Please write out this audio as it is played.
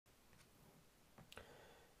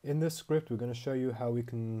In this script, we're going to show you how we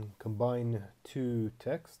can combine two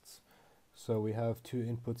texts. So we have two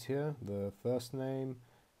inputs here, the first name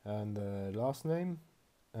and the last name,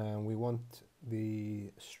 and we want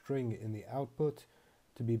the string in the output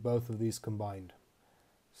to be both of these combined.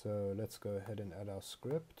 So let's go ahead and add our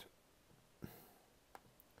script.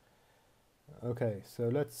 Okay, so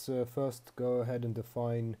let's first go ahead and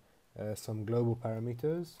define some global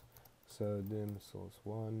parameters. So dim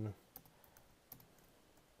source1.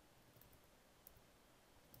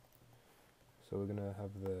 So we're going to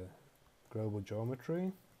have the global geometry,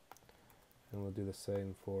 and we'll do the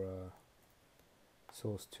same for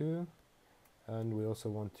source 2, and we also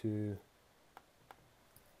want to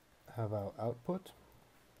have our output.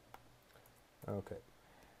 Okay,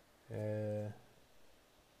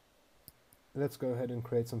 let's go ahead and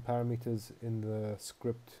create some parameters in the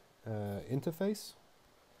script interface.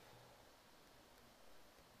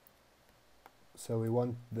 So we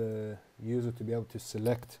want the user to be able to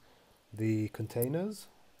select the containers.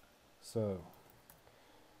 So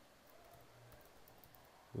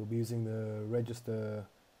we'll be using the register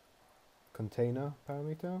container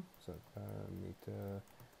parameter. So parameter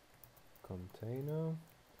container.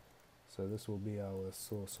 So this will be our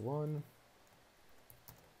source 1.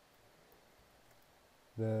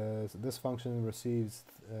 This function receives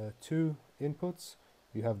two inputs.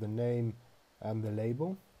 You have the name and the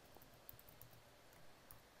label.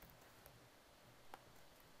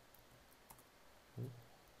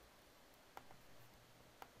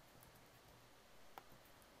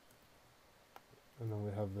 And then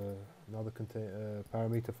we have another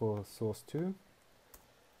parameter for source 2.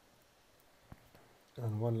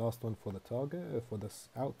 And one last one for the target, for this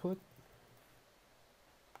output.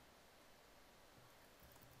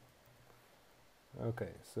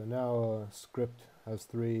 Okay, so now our script has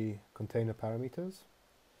 3 container parameters.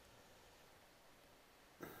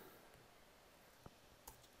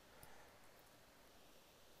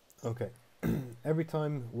 Okay, every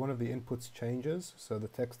time one of the inputs changes, so the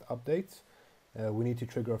text updates, we need to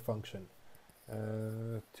trigger a function.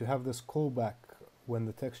 To have this callback when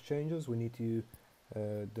the text changes, we need to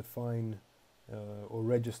define or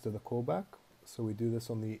register the callback. So we do this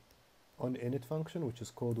on the onInit function, which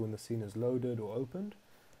is called when the scene is loaded or opened.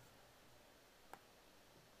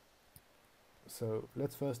 So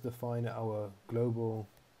let's first define our global,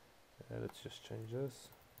 let's just change this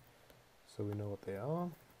so we know what they are.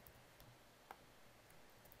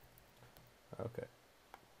 Okay,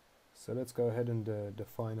 so let's go ahead and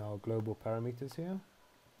define our global parameters here.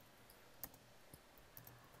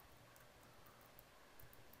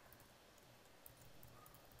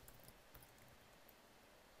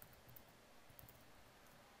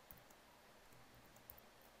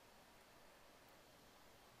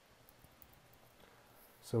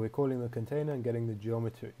 So we're calling the container and getting the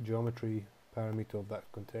geometry parameter of that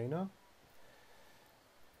container.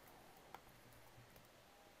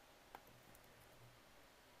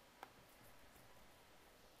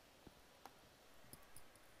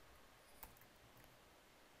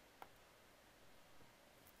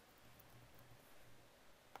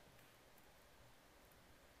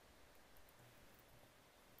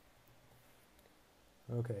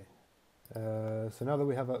 Okay, so now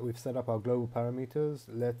that we've set up our global parameters,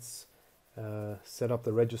 let's set up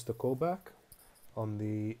the register callback on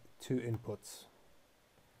the 2 inputs.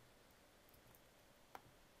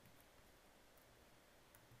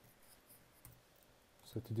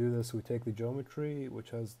 So to do this, we take the geometry,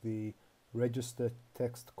 which has the register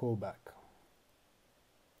text callback.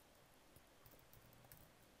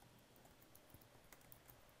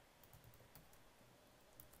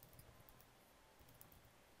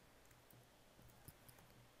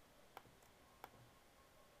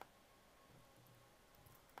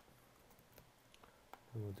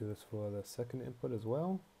 And we'll do this for the second input as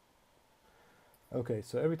well. Okay,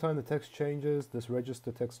 so every time the text changes, this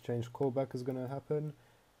register text change callback is going to happen,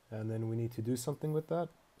 and then we need to do something with that.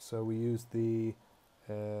 So we use the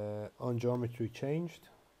onGeometryChanged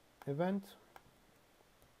event.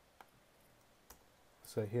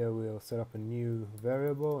 So here we'll set up a new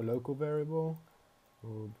variable, a local variable,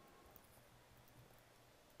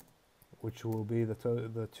 which will be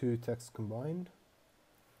the 2 texts combined.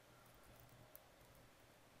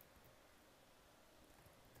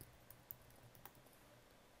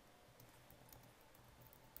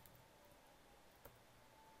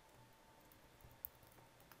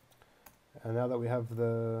 And now that we have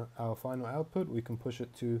our final output, we can push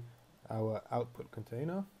it to our output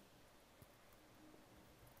container,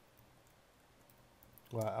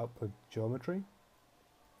 our output geometry.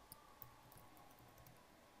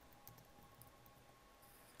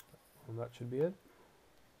 And that should be it.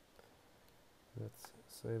 Let's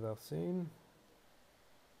save our scene.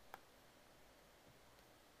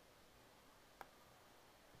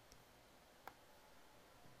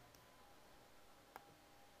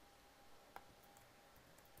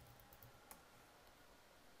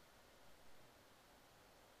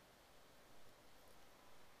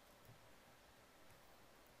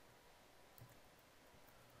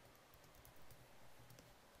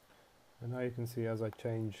 And now you can see as I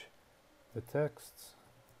change the text,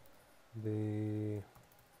 the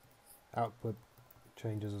output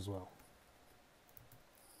changes as well.